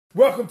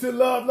Welcome to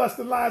Love, Lust,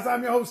 and Lies.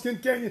 I'm your host, Ken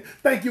Canion.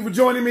 Thank you for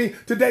joining me.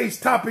 Today's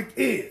topic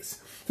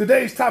is,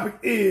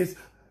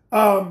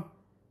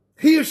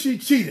 he or she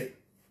cheated.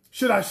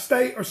 Should I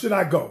stay or should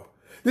I go?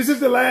 This is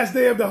the last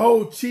day of the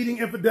whole cheating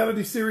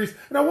infidelity series,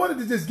 and I wanted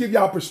to just give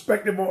y'all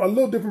perspective on a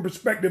little different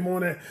perspective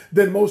on it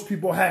than most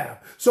people have.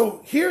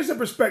 So here's a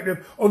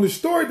perspective on the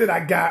story that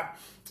I got,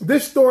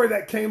 this story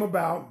that came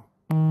about,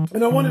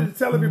 and I wanted to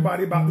tell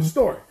everybody about the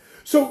story.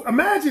 So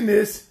imagine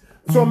this.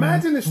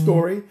 Imagine this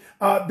story.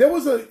 There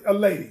was a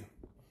lady,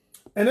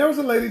 and there was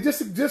a lady,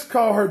 just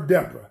call her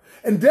Deborah.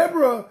 And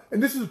Deborah,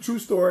 and this is a true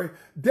story,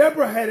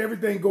 Deborah had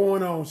everything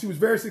going on. She was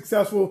very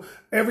successful.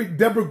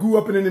 Deborah grew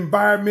up in an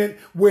environment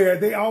where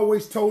they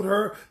always told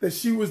her that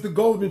she was the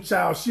golden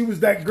child. She was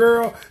that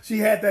girl. She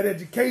had that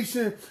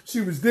education.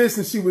 She was this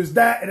and she was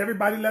that. And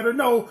everybody let her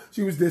know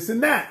she was this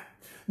and that.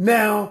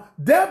 Now,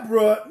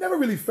 Deborah never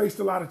really faced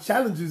a lot of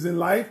challenges in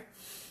life.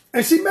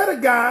 And she met a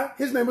guy,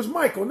 his name was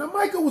Michael. Now,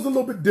 Michael was a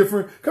little bit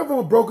different. Come from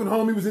a broken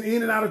home. He was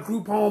in and out of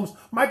group homes.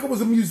 Michael was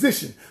a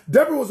musician.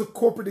 Deborah was a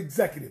corporate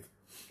executive.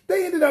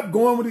 They ended up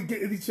going with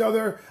each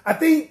other. I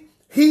think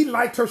he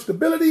liked her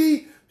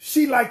stability.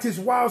 She liked his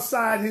wild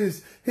side,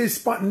 his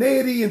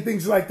spontaneity and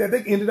things like that.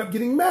 They ended up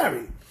getting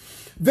married.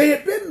 They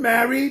had been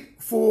married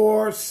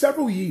for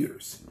several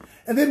years.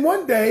 And then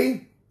one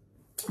day,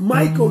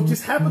 Michael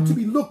just happened to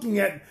be looking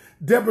at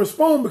Deborah's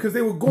phone because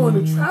they were going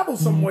to travel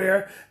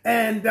somewhere,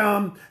 and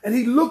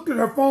he looked at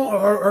her phone,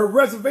 her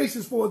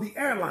reservations for the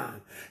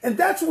airline, and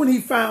that's when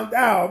he found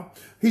out.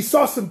 He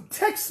saw some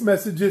text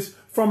messages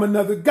from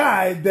another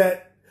guy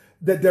that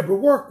Deborah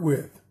worked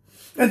with,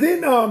 and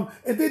then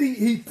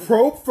he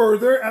probed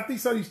further after he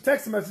saw these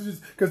text messages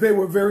because they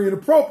were very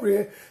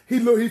inappropriate. He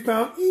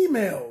found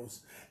emails,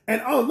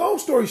 and long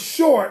story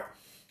short,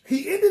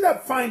 he ended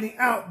up finding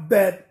out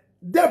that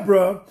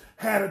Deborah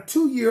had a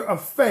 2-year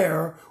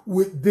affair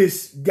with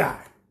this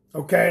guy,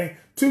 okay?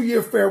 2-year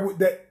affair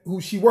with who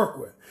she worked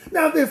with.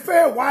 Now, the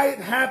affair, why it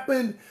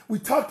happened, we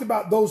talked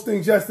about those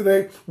things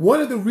yesterday.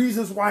 One of the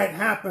reasons why it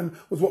happened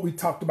was what we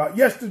talked about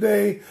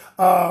yesterday,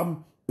 but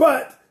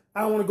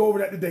I don't want to go over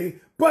that today.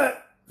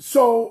 But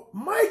so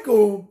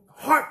Michael,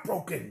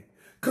 heartbroken,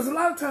 because a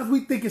lot of times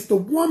we think it's the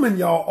woman,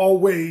 y'all,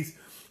 always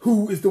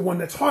who is the one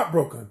that's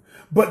heartbroken.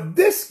 But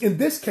in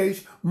this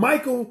case,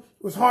 Michael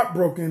was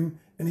heartbroken.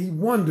 And he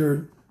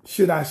wondered,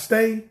 should I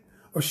stay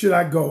or should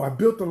I go? I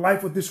built a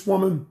life with this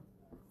woman.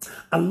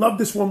 I love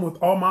this woman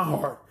with all my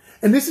heart.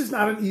 And this is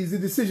not an easy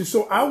decision.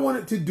 So I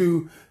wanted to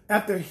do,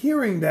 after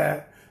hearing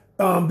that,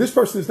 this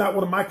person is not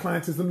one of my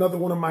clients, it's another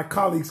one of my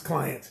colleagues'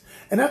 clients.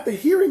 And after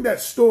hearing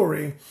that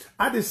story,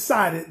 I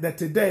decided that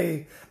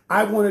today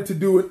I wanted to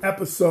do an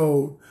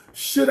episode,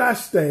 should I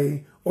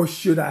stay or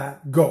should I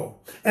go?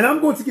 And I'm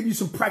going to give you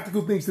some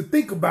practical things to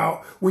think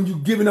about when you're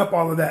giving up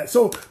all of that.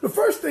 So the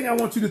first thing I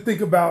want you to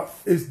think about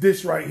is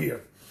this right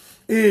here,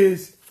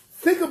 is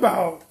think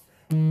about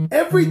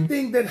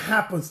everything that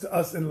happens to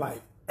us in life.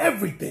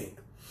 Everything,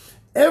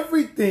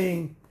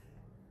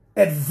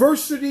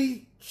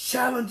 adversity,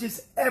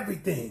 challenges,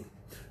 everything,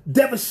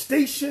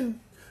 devastation.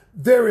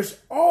 There is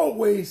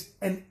always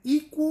an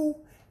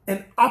equal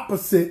and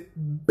opposite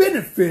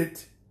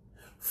benefit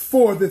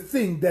for the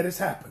thing that has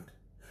happened.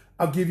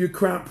 I'll give you a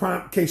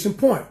prime case in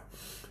point.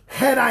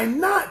 Had I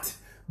not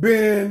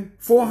been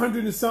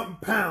 400 and something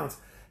pounds,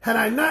 had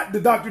I not, the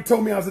doctor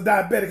told me I was a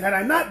diabetic, had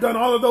I not done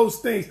all of those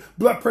things,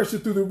 blood pressure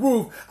through the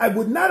roof, I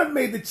would not have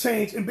made the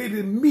change and be able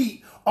to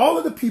meet all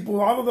of the people,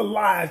 all of the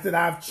lives that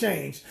I've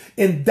changed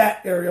in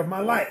that area of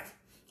my life.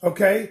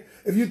 Okay?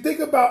 If you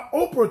think about,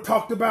 Oprah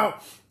talked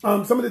about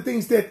some of the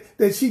things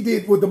that she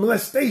did with the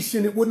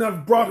molestation, it wouldn't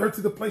have brought her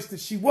to the place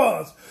that she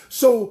was.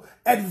 So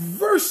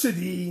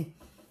adversity,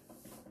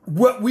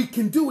 what we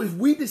can do is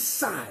we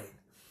decide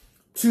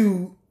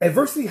to,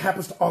 adversity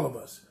happens to all of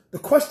us. The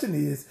question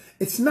is,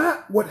 it's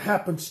not what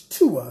happens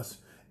to us,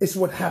 it's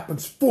what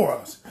happens for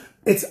us.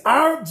 It's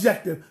our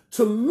objective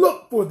to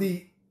look for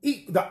the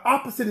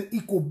opposite and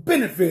equal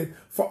benefit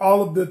for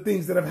all of the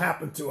things that have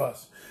happened to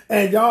us.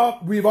 And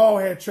y'all, we've all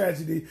had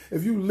tragedy.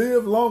 If you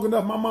live long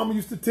enough, my mama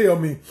used to tell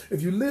me,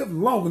 if you live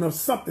long enough,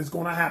 something's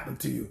going to happen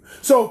to you.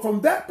 So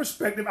from that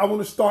perspective, I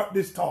want to start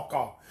this talk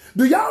off.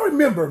 Do y'all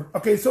remember?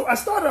 Okay, so I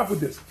started off with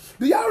this.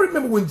 Do y'all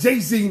remember when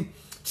Jay-Z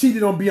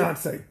cheated on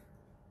Beyonce?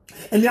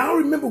 And y'all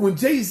remember when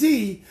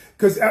Jay-Z,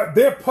 because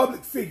they're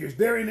public figures,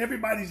 they're in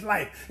everybody's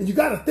life. And you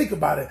got to think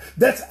about it.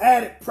 That's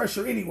added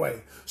pressure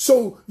anyway.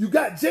 So you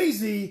got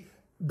Jay-Z,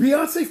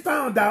 Beyonce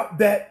found out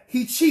that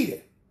he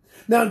cheated.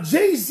 Now,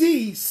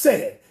 Jay-Z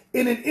said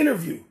in an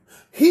interview,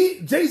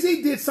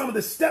 Jay-Z did some of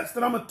the steps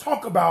that I'm going to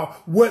talk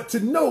about, what to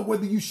know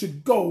whether you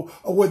should go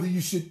or whether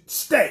you should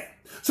stay.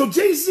 So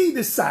Jay-Z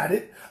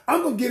decided,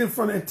 I'm going to get in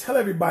front and tell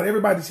everybody.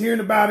 Everybody's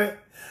hearing about it.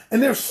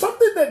 And there's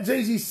something that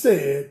Jay-Z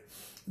said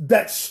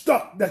that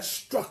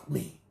struck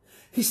me.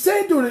 He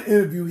said during an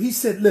interview, he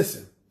said,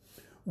 listen,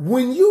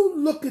 when you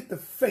look at the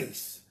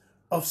face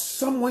of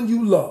someone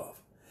you love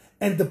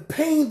and the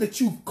pain that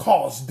you've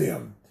caused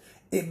them,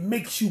 it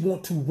makes you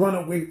want to run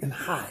away and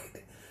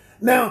hide.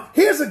 Now,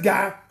 here's a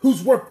guy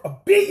who's worth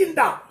 $1 billion.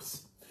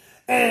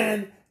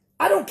 And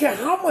I don't care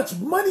how much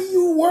money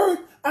you worth.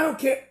 I don't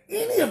care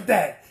any of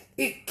that.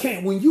 It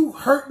can't, when you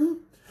hurting,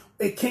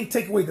 it can't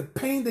take away the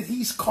pain that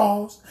he's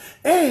caused.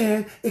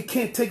 And it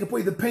can't take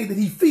away the pain that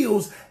he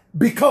feels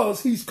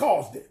because he's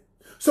caused it.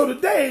 So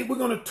today we're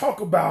going to talk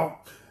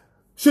about,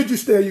 should you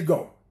stay or you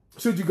go?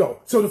 Should you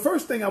go? So the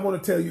first thing I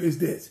want to tell you is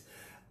this.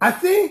 I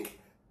think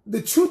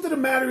the truth of the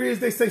matter is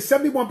they say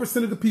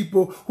 71% of the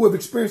people who have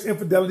experienced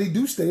infidelity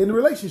do stay in the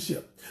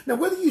relationship. Now,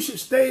 whether you should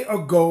stay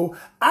or go,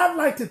 I'd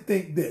like to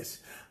think this.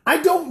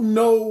 I don't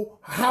know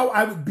how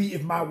I would be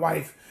if if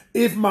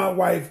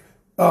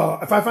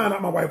I found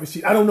out my wife was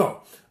cheating. I don't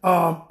know.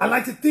 I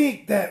like to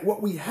think that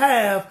what we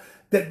have,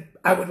 that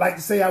I would like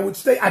to say I would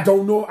stay. I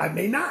don't know. I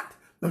may not.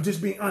 I'm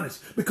just being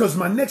honest, because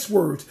my next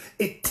words,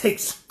 it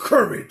takes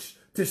courage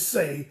to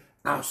say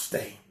I'll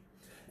stay.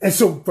 And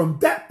so from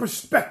that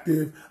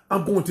perspective,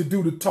 I'm going to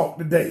do the talk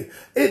today.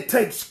 It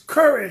takes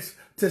courage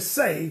to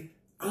say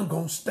I'm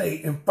going to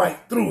stay and fight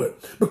through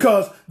it,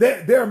 because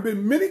there have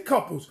been many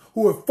couples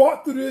who have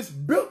fought through this,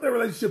 built their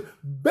relationship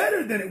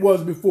better than it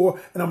was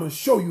before. And I'm going to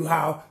show you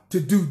how to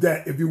do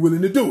that if you're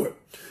willing to do it.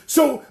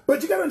 So,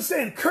 but you got to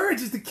understand,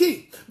 courage is the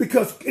key,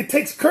 because it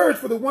takes courage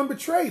for the one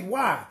betrayed.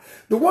 Why?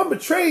 The one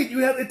betrayed,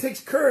 it takes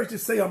courage to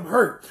say I'm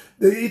hurt.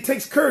 It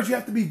takes courage. You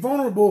have to be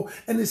vulnerable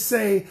and to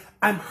say,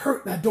 I'm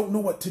hurt and I don't know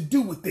what to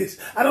do with this.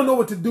 I don't know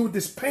what to do with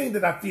this pain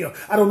that I feel.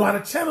 I don't know how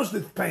to challenge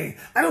this pain.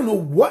 I don't know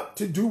what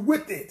to do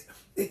with it.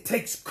 It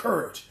takes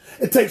courage.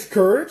 It takes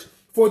courage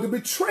for the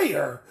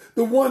betrayer,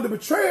 the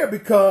betrayer,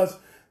 because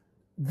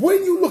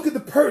when you look at the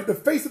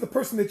face of the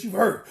person that you've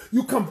hurt,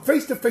 you come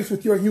face to face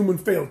with your human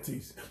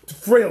frailties,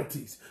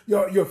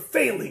 your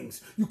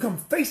failings. You come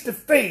face to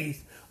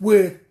face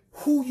with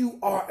who you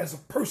are as a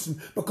person,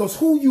 because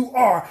who you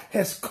are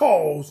has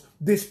caused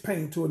this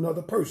pain to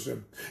another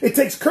person. It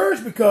takes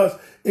courage, because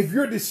if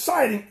you're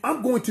deciding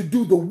I'm going to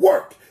do the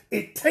work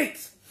it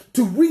takes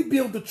to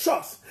rebuild the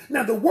trust.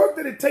 Now, the work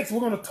that it takes, we're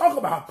going to talk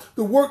about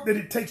the work that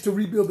it takes to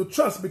rebuild the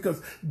trust,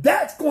 because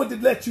that's going to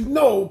let you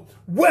know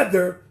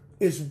whether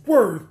it's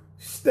worth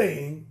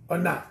staying or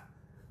not.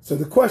 So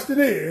the question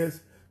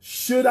is,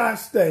 should I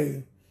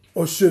stay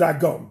or should I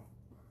go?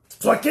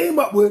 So I came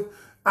up,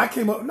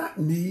 not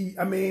me,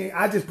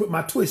 I just put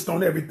my twist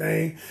on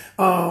everything,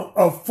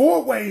 of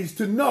 4 ways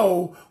to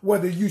know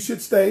whether you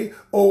should stay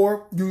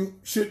or you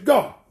should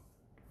go.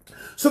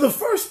 So the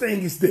first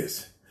thing is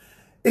this.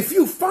 Once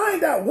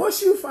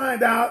you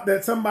find out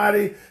that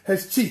somebody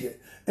has cheated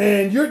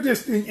and you're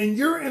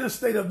in a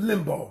state of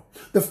limbo,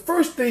 the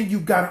first thing you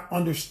got to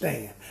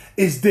understand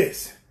is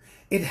this.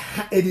 It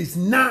is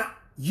not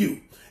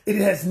you. It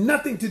has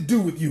nothing to do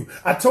with you.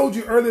 I told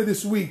you earlier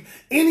this week,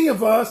 any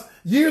of us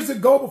years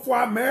ago before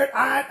I married,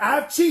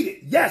 I've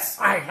cheated. Yes,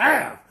 I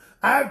have.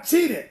 I've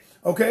cheated.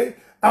 Okay.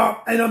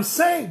 And I'm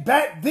saying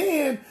back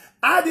then,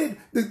 I did.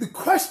 The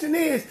question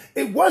is,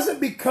 it wasn't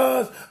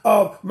because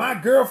of my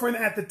girlfriend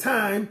at the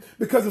time,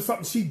 because of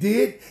something she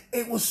did.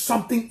 It was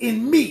something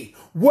in me.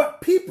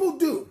 What people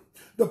do,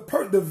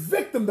 the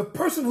victim, the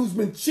person who's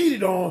been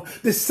cheated on,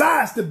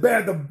 decides to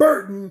bear the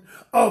burden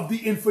of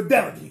the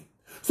infidelity.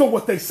 So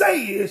what they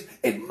say is,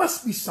 it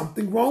must be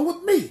something wrong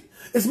with me.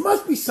 It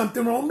must be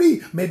something wrong with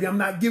me. Maybe I'm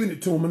not giving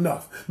it to him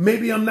enough.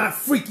 Maybe I'm not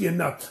freaky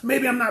enough.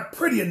 Maybe I'm not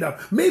pretty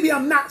enough. Maybe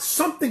I'm not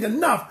something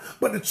enough.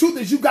 But the truth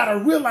is, you got to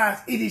realize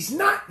it is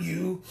not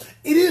you.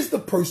 It is the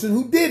person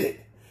who did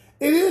it.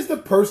 It is the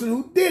person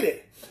who did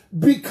it.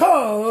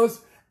 Because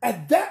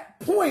at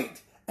that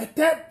point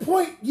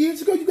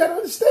years ago, you got to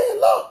understand,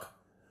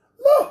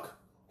 look,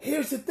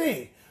 here's the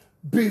thing.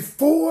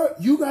 Before,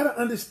 you got to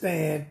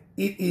understand,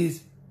 it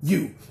is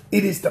you.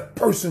 It is the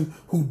person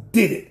who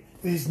did it.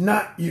 It is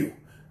not you.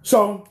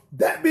 So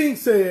that being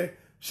said,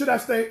 should I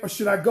stay or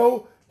should I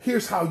go?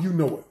 Here's how you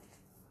know it.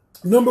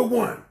 Number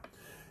 1,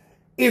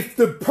 if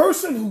the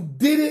person who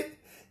did it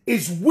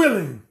is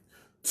willing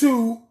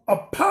to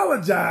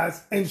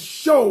apologize and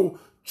show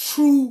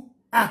true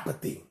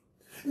apathy.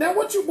 Now,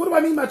 what do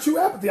I mean by true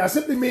apathy? I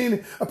simply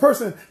mean a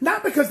person,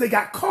 not because they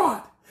got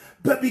caught,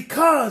 but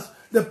because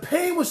the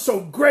pain was so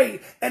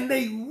great and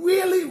they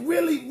really,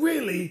 really,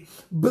 really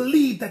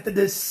believed that the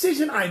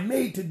decision I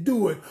made to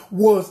do it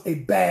was a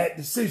bad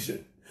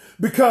decision.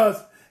 Because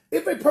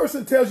if a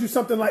person tells you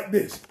something like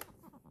this,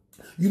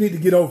 you need to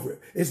get over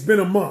it. It's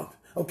been a month.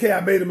 Okay, I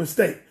made a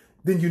mistake.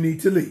 Then you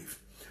need to leave.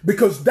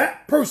 Because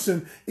that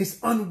person is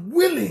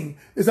unwilling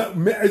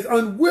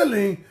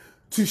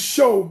to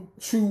show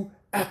true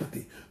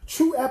apathy.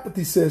 True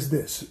apathy says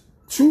this.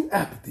 True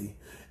apathy.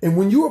 And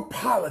when you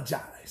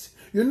apologize,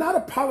 you're not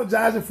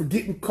apologizing for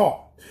getting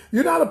caught.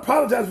 You're not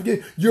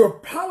apologizing you're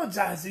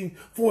apologizing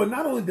for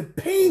not only the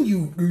pain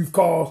you've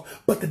caused,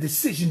 but the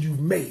decision you've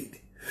made.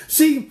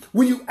 See,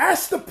 when you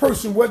ask the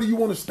person whether you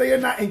want to stay or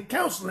not in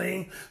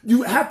counseling,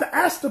 you have to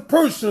ask the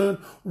person,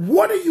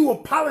 what are you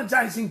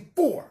apologizing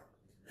for?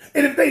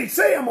 And if they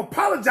say I'm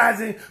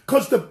apologizing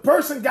because the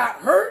person got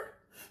hurt,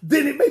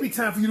 then it may be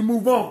time for you to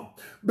move on.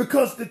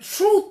 Because the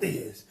truth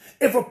is,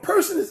 if a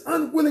person is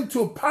unwilling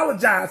to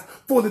apologize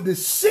for the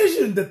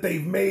decision that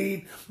they've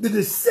made,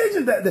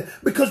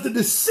 because the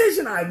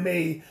decision I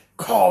made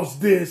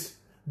caused this,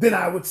 then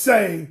I would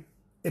say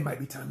it might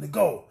be time to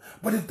go.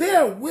 But if they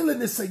are willing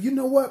to say, you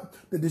know what,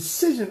 the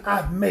decision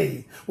I've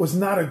made was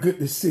not a good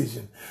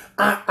decision.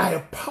 I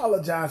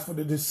apologize for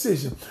the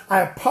decision. I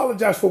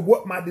apologize for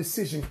what my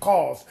decision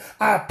caused.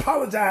 I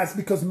apologize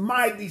because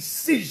my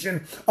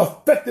decision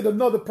affected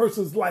another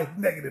person's life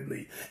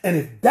negatively. And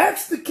if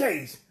that's the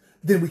case,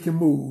 then we can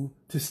move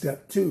to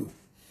step two.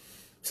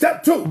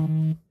 Step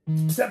two.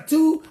 Step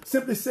two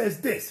simply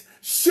says this: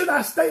 should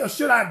I stay or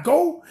should I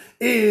go?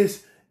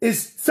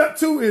 Step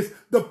two is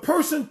the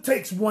person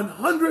takes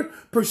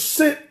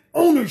 100%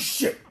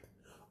 ownership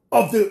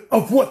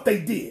of what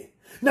they did.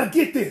 Now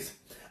get this.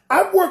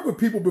 I've worked with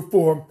people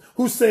before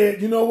who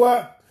said, you know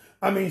what?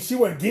 I mean, she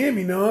wasn't giving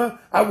me none.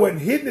 I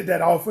wasn't hitting it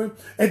that often.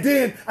 And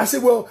then I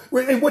said, well,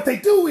 and what they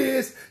do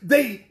is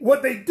they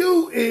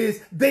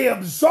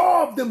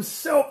absolve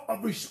themselves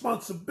of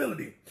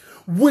responsibility.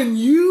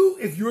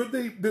 If you're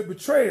the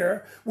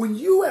betrayer, when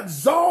you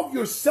absolve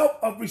yourself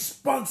of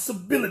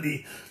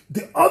responsibility,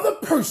 the other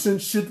person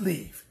should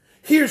leave.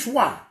 Here's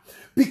why.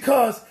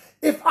 Because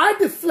if I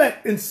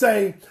deflect and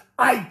say,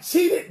 I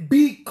cheated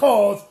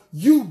because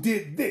you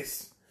did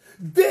this,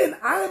 then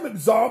I am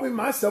absolving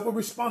myself of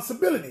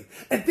responsibility.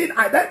 And then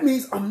that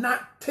means I'm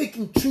not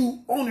taking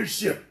true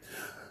ownership.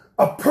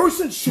 A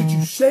person, should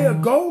you say or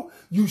go,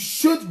 you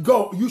should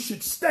go. You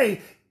should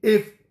stay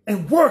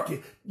and work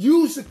it.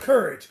 Use the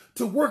courage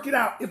to work it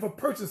out. If a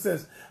person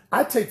says,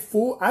 I take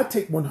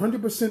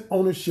 100%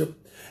 ownership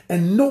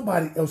and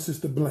nobody else is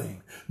to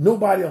blame.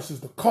 Nobody else is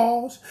the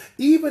cause.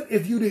 Even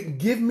if you didn't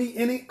give me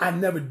any, I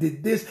never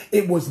did this.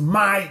 It was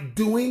my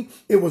doing.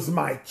 It was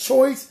my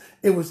choice.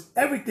 It was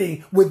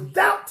everything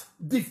without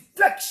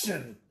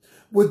deflection.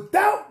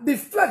 Without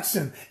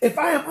deflection. If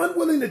I am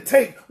unwilling to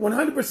take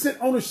 100%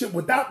 ownership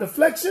without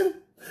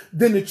deflection,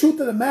 then the truth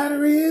of the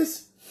matter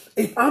is,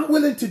 if I'm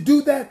willing to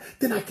do that,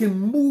 then I can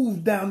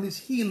move down this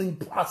healing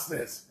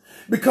process.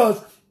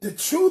 Because the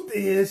truth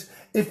is,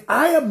 if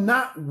I am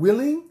not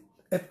willing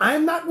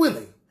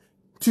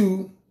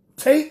to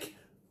take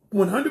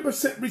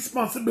 100%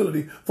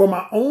 responsibility for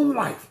my own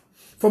life,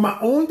 for my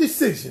own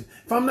decision,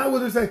 if I'm not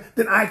willing to say,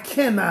 then I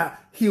cannot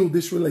heal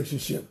this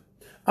relationship.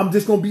 I'm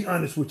just going to be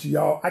honest with you,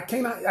 y'all. I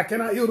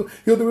cannot heal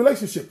the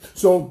relationship.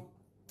 So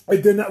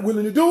if they're not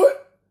willing to do it,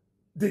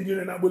 then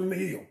you're not willing to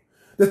heal.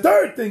 The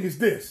third thing is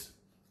this.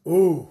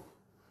 This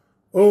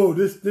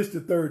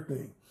the third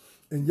thing.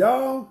 And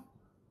y'all,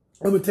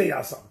 let me tell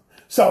y'all something.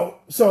 So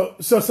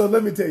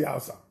let me tell y'all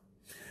something.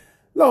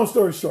 Long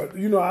story short,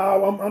 you know,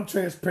 I'm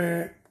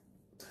transparent.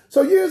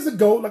 So years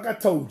ago, like I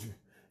told you,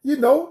 you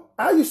know,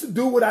 I used to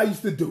do what I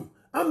used to do.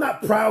 I'm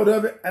not proud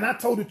of it. And I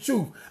told the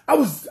truth.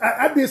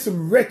 I did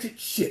some wretched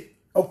shit.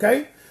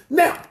 Okay.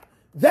 Now,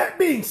 that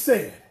being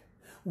said,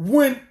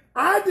 when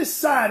I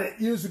decided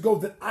years ago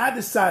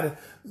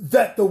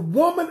that the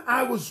woman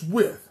I was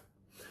with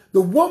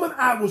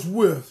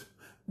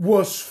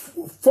was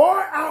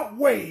far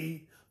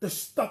outweighed the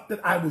stuff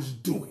that I was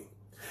doing.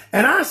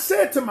 And I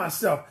said to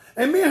myself,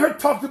 and me and her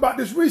talked about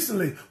this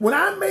recently, when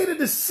I made a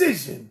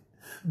decision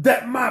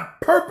that my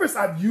purpose,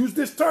 I've used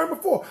this term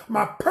before,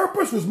 my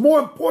purpose was more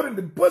important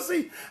than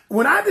pussy.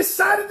 When I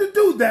decided to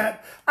do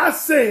that, I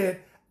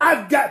said,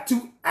 I've got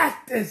to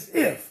act as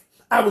if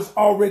I was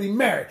already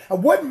married. I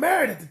wasn't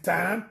married at the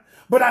time,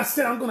 but I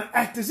said, I'm going to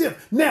act as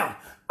if. Now,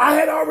 I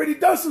had already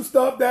done some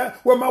stuff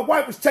where my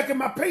wife was checking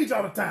my page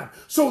all the time.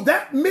 So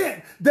that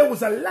meant there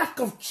was a lack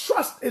of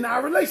trust in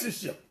our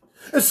relationship.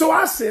 And so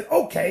I said,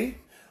 okay,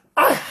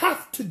 I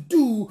have to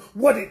do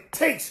what it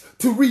takes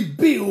to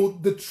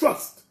rebuild the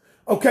trust.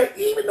 Okay,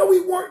 even though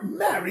we weren't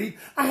married,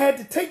 I had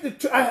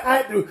to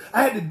I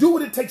had to do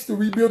what it takes to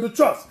rebuild the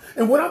trust.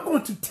 And what I'm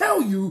going to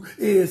tell you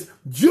is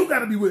you got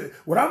to be with it.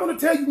 What I'm going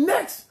to tell you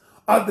next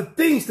are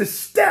the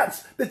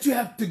steps that you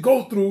have to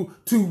go through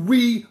to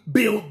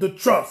rebuild the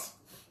trust.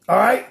 All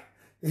right,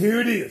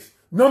 here it is.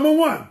 Number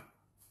one,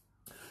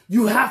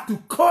 you have to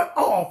cut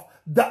off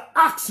the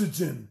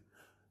oxygen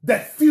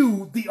that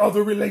fueled the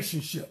other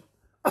relationship.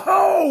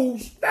 Oh,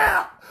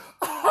 snap.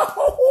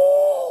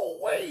 Oh,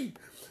 wait.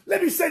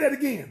 Let me say that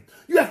again.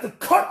 You have to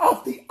cut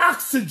off the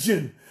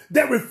oxygen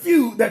that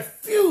fueled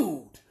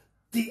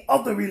the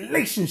other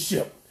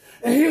relationship.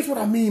 And here's what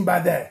I mean by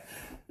that.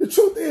 The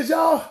truth is,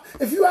 y'all,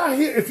 if you out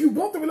here, if you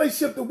want the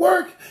relationship to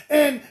work,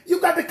 and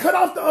you got to cut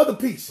off the other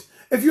piece.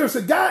 If you're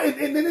a guy,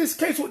 and in this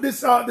case with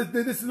this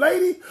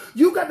lady,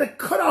 you got to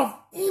cut off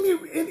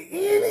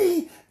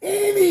any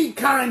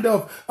kind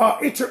of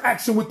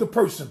interaction with the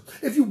person.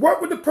 If you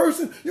work with the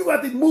person, you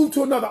got to move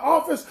to another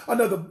office,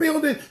 another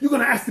building. You're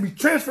going to ask to be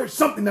transferred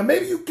something. Now,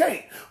 maybe you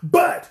can't,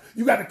 but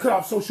you got to cut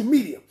off social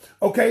media.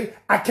 Okay.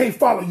 I can't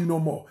follow you no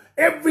more.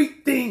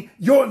 Everything,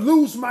 you'll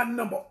lose my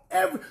number.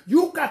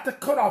 You got to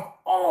cut off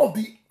all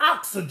the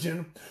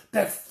oxygen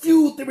that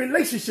fueled the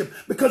relationship.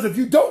 Because if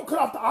you don't cut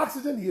off the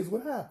oxygen, here's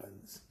what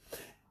happens.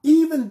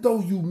 Even even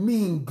though you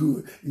mean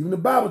good. Even the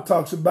Bible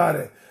talks about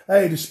it.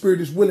 Hey, the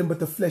spirit is willing, but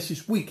the flesh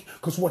is weak.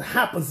 Because what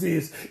happens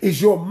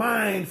is your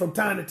mind from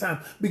time to time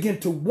begin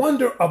to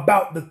wonder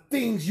about the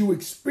things you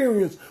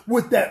experience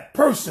with that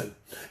person.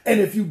 And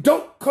if you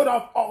don't cut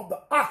off all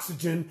the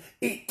oxygen,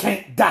 it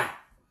can't die.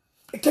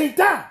 It can't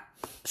die.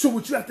 So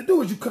what you have to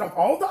do is you cut off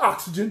all the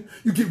oxygen,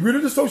 you get rid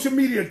of the social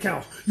media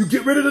accounts, you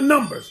get rid of the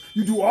numbers,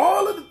 you do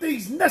all of the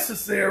things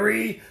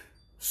necessary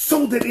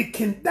so that it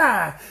can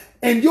die.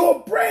 And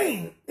your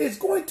brain is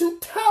going to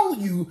tell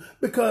you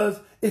because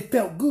it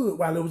felt good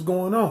while it was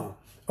going on.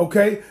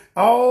 Okay?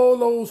 All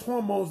those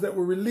hormones that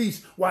were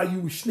released while you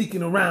were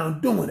sneaking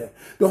around doing it.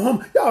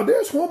 Y'all,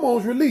 there's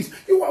hormones released.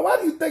 Why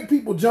do you think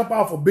people jump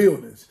off of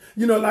buildings?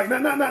 You know, like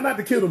not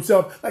to kill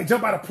themselves, like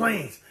jump out of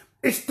planes.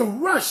 It's the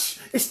rush.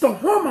 It's the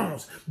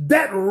hormones.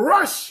 That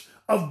rush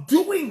of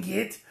doing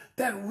it,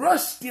 that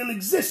rush still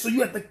exists. So you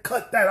have to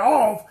cut that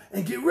off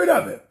and get rid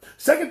of it.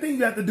 Second thing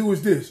you have to do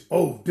is this.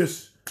 Oh,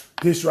 this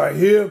right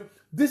here.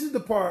 This is the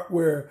part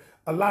where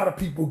a lot of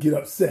people get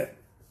upset.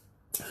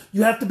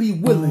 You have to be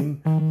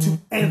willing to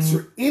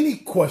answer any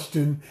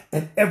question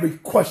and every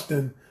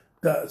question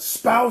the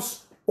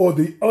spouse or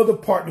the other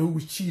partner who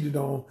was cheated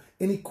on,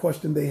 any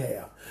question they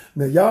have.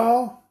 Now,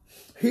 y'all,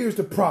 here's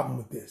the problem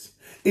with this.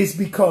 It's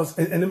because,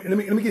 and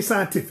let me get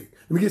scientific.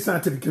 Let me get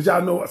scientific because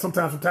y'all know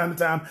sometimes from time to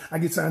time I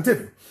get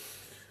scientific.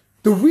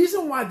 The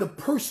reason why the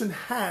person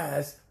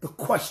has the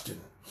question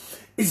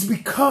is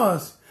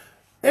because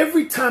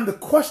every time the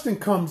question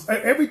comes,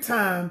 every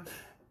time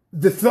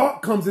the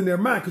thought comes in their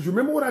mind, because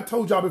remember what I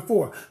told y'all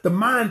before, the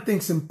mind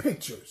thinks in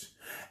pictures.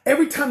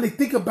 Every time they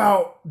think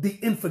about the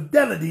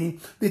infidelity,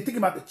 they think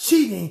about the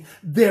cheating,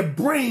 their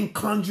brain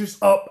conjures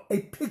up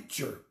a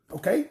picture.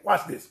 Okay,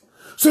 watch this.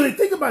 So they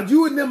think about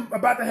you and them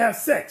about to have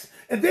sex.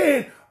 And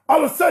then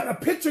all of a sudden a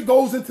picture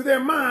goes into their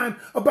mind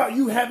about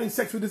you having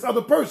sex with this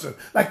other person.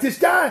 Like this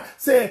guy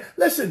said,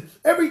 listen,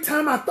 I'm just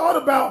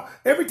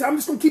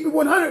going to keep it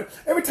 100.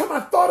 Every time I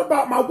thought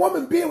about my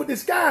woman being with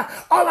this guy,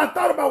 all I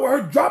thought about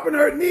were her dropping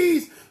her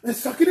knees and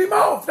sucking him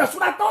off. That's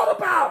what I thought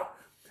about.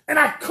 And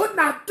I could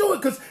not do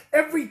it because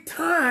every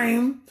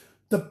time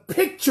the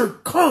picture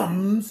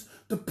comes,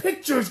 the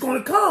picture is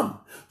going to come.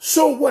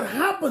 So what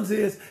happens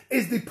is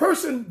the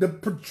person, the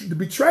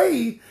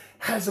betrayed,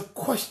 has a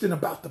question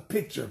about the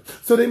picture.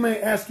 So they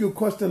may ask you a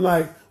question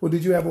like, well,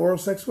 did you have oral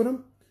sex with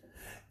him?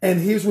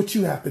 And here's what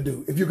you have to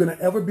do. If you're going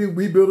to ever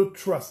rebuild a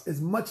trust, as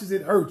much as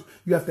it hurts,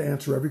 you have to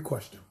answer every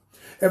question.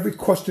 Every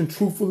question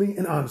truthfully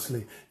and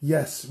honestly.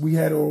 Yes, we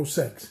had oral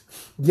sex.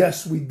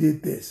 Yes, we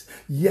did this.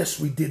 Yes,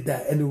 we did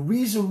that. And the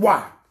reason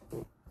why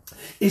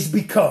is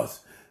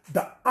because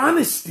the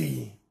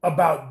honesty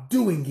about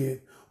doing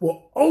it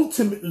will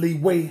ultimately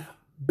weigh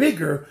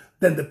bigger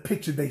than the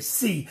picture they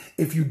see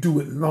if you do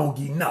it long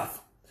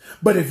enough.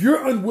 But if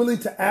you're unwilling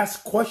to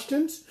ask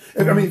questions,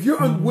 if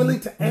you're unwilling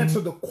to answer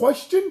the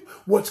question,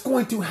 what's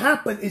going to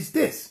happen is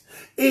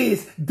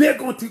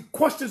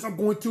questions are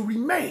going to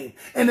remain.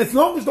 And as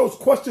long as those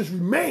questions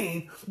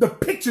remain, the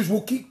pictures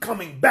will keep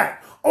coming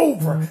back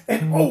over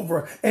and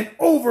over and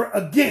over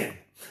again.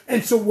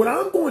 And so what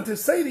I'm going to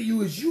say to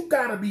you is you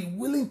got to be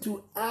willing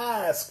to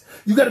ask.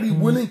 You got to be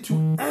willing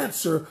to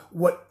answer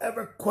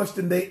whatever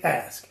question they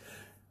ask.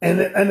 And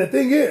the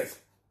thing is,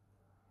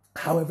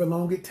 however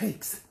long it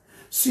takes.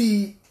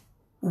 See,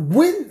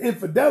 when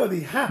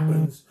infidelity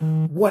happens,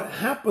 what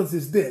happens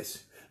is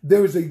this.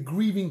 There is a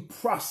grieving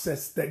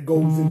process that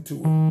goes into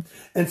it.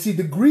 And see,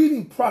 the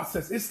grieving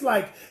process, it's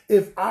like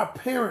if our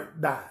parent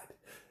died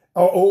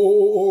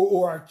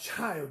or our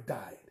child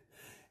died.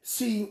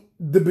 See,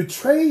 the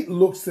betrayed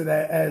looks at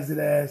that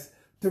as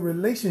the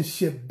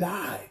relationship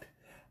died.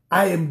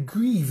 I am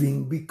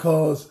grieving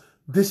because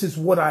this is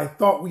what I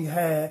thought we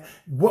had.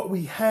 What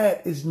we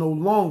had is no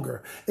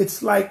longer.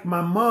 It's like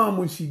my mom,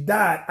 when she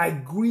died, I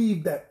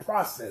grieved that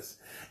process.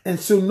 And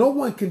so no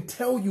one can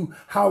tell you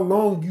how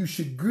long you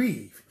should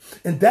grieve.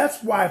 And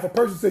that's why if a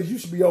person says you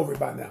should be over it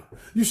by now,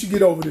 you should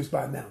get over this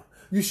by now,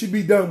 you should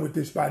be done with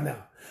this by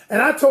now.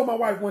 And I told my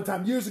wife one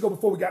time years ago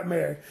before we got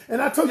married,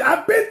 and I told you,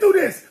 I've been through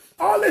this.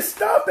 All this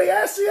stuff,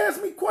 she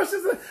asked me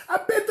questions.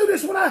 I've been through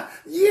this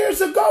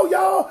years ago,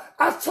 y'all.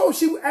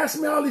 She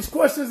asked me all these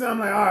questions, and I'm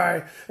like, all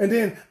right. And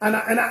then, and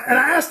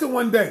I asked her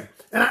one day,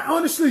 and I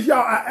honestly,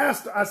 y'all, I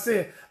asked her, I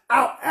said,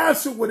 I'll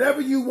answer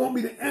whatever you want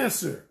me to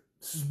answer.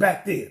 This is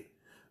back then,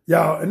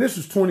 y'all. And this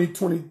was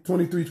 23,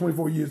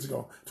 24 years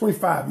ago,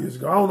 25 years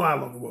ago. I don't know how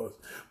long it was.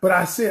 But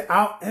I said,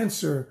 I'll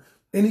answer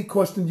any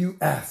question you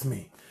ask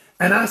me.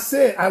 And I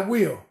said, I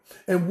will.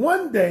 And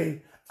one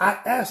day I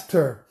asked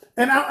her,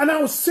 and I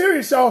was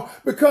serious, y'all,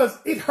 because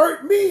it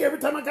hurt me every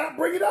time I got to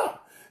bring it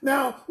up.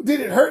 Now, did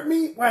it hurt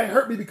me? Well, it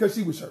hurt me because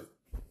she was hurt.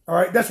 All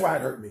right. That's why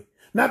it hurt me.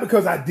 Not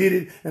because I did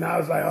it and I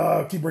was like,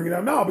 oh, keep bringing it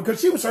up. No,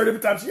 because she was hurt every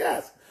time she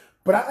asked.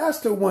 But I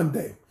asked her one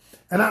day,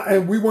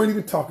 and we weren't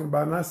even talking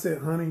about it. And I said,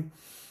 honey,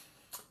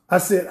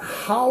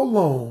 how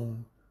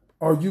long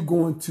are you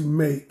going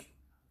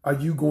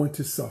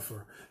to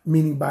suffer?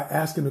 Meaning by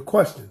asking the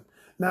question.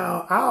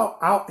 Now,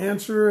 I'll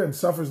answer and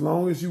suffer as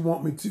long as you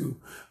want me to.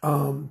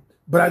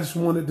 But I just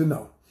wanted to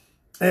know.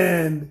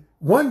 And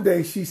one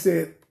day she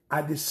said,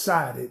 I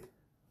decided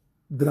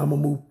that I'm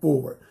going to move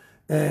forward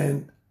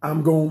and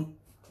I'm going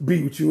to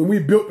be with you. And we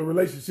built a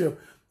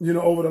relationship,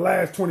 over the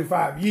last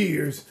 25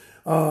 years.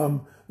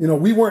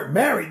 We weren't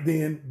married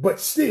then, but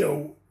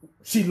still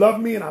she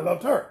loved me and I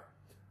loved her.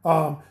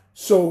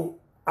 So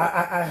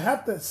I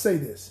have to say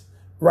this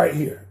right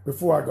here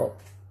before I go.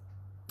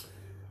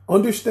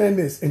 Understand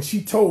this. And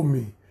she told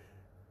me,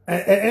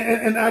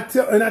 and I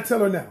tell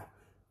her now,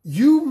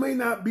 you may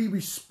not be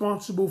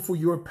responsible for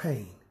your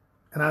pain.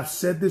 And I've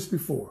said this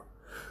before,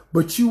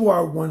 but you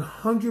are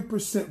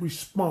 100%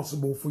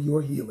 responsible for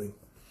your healing.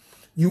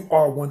 You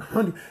are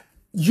 100.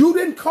 You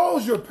didn't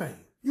cause your pain.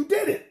 You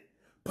didn't,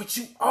 but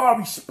you are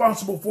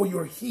responsible for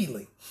your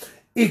healing.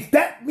 If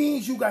that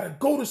means you got to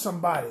go to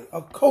somebody,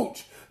 a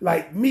coach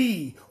like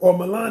me or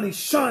Milani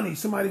Shani,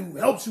 somebody who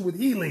helps you with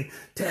healing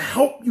to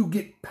help you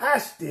get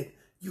past it,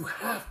 you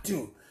have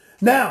to.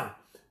 Now,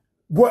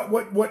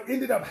 what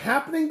ended up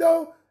happening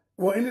though?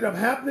 We ended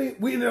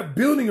up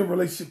building a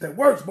relationship that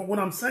works. But what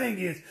I'm saying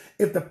is,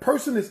 if the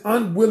person is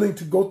unwilling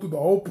to go through the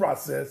whole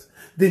process,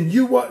 then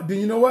you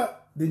know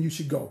what? Then you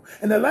should go.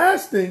 And the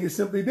last thing is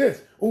simply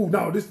this. Oh,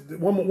 no, this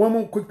one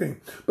more quick thing.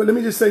 But let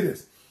me just say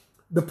this.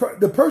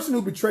 The person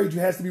who betrayed you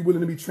has to be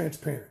willing to be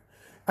transparent.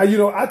 I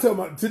tell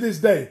my, to this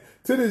day,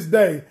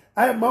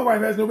 my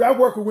wife has I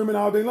work with women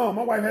all day long.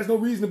 My wife has no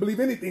reason to believe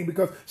anything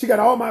because she got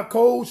all my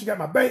codes. She got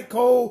my bank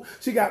code.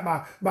 She got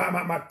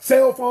my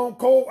cell phone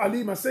code. I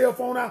leave my cell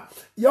phone out.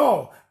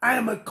 Y'all, I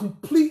am a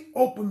complete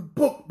open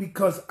book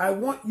because I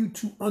want you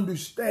to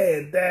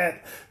understand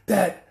that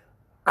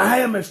I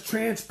am as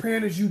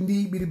transparent as you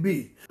need me to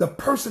be. The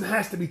person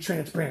has to be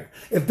transparent.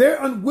 If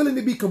they're unwilling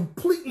to be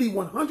completely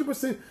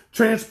 100%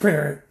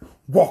 transparent,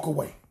 walk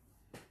away.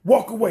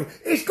 Walk away.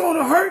 It's going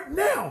to hurt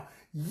now.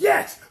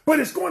 Yes, but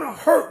it's going to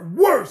hurt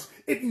worse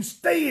if you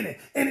stay in it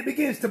and it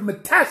begins to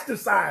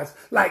metastasize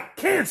like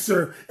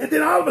cancer. And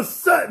then all of a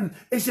sudden,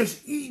 it's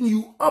just eating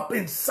you up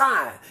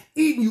inside,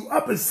 and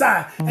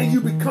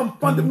you become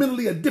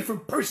fundamentally a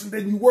different person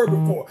than you were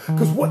before.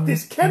 Because what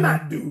this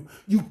cannot do,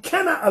 you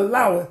cannot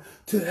allow it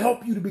to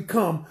help you to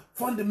become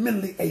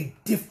fundamentally a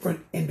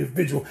different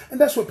individual. And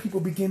that's what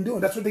people begin doing.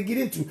 That's what they get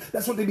into.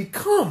 That's what they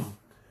become.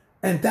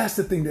 And that's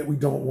the thing that we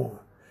don't want.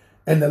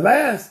 And the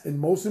last and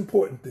most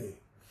important thing,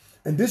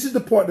 and this is the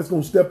part that's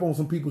going to step on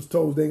some people's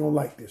toes. They ain't going to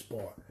like this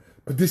part.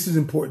 But this is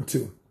important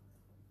too.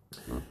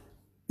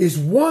 Is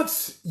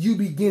once you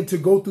begin to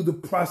go through the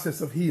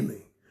process of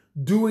healing,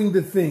 doing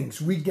the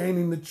things,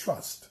 regaining the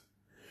trust,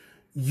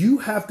 you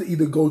have to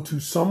either go to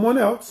someone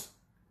else,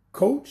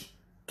 coach,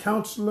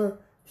 counselor,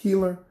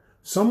 healer,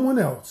 someone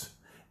else,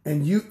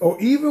 or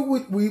even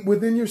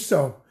within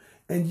yourself,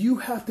 and you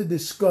have to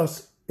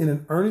discuss in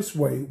an earnest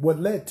way what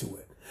led to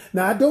it.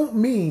 Now, I don't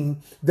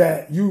mean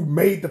that you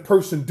made the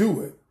person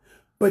do it,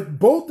 but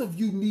both of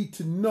you need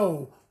to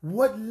know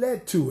what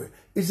led to it.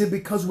 Is it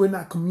because we're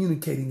not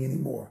communicating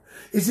anymore?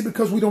 Is it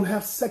because we don't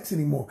have sex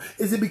anymore?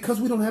 Is it because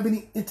we don't have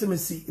any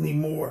intimacy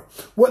anymore?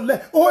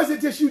 Or is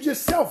it just you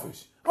just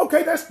selfish?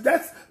 Okay,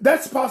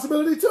 that's a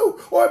possibility too.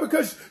 Or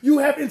because you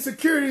have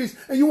insecurities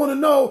and you want to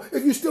know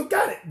if you still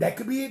got it. That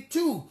could be it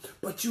too.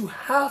 But you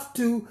have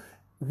to,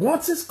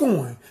 once it's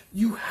going,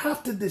 you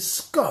have to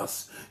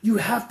discuss. You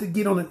have to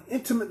get on an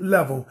intimate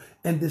level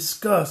and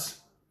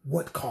discuss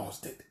what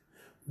caused it.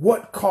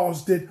 What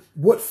caused it?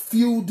 What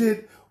fueled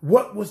it?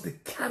 What was the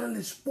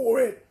catalyst for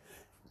it?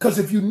 Because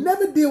if you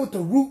never deal with the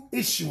root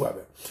issue of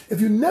it, if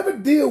you never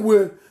deal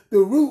with the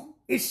root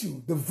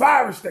issue, the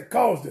virus that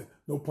caused it,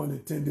 no pun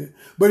intended,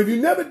 but if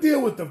you never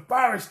deal with the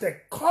virus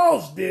that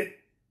caused it,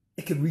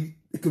 it could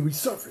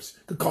resurface,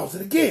 could cause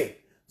it again.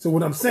 So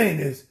what I'm saying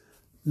is,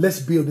 let's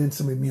build in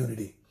some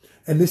immunity.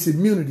 And this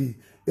immunity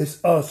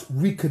is us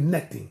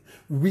reconnecting,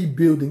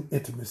 rebuilding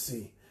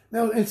intimacy.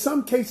 Now, in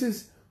some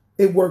cases,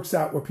 it works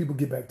out where people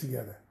get back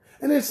together.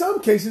 And in some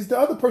cases, the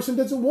other person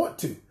doesn't want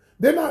to.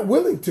 They're not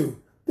willing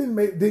to.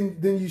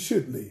 Then you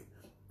should leave.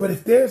 But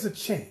if there's a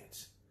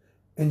chance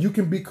and you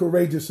can be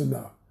courageous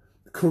enough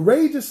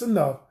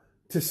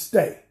to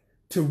stay,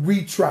 to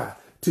retry,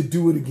 to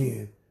do it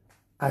again,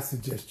 I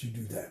suggest you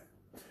do that.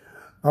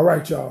 All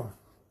right, y'all.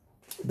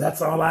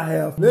 That's all I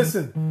have.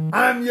 Listen,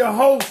 I'm your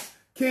host,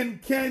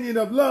 Ken Canion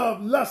of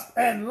Love, Lust,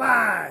 and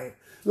Lies.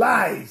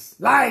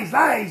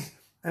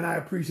 And I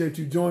appreciate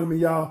you joining me,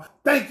 y'all.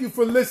 Thank you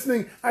for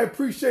listening. I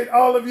appreciate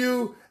all of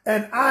you.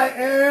 And I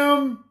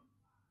am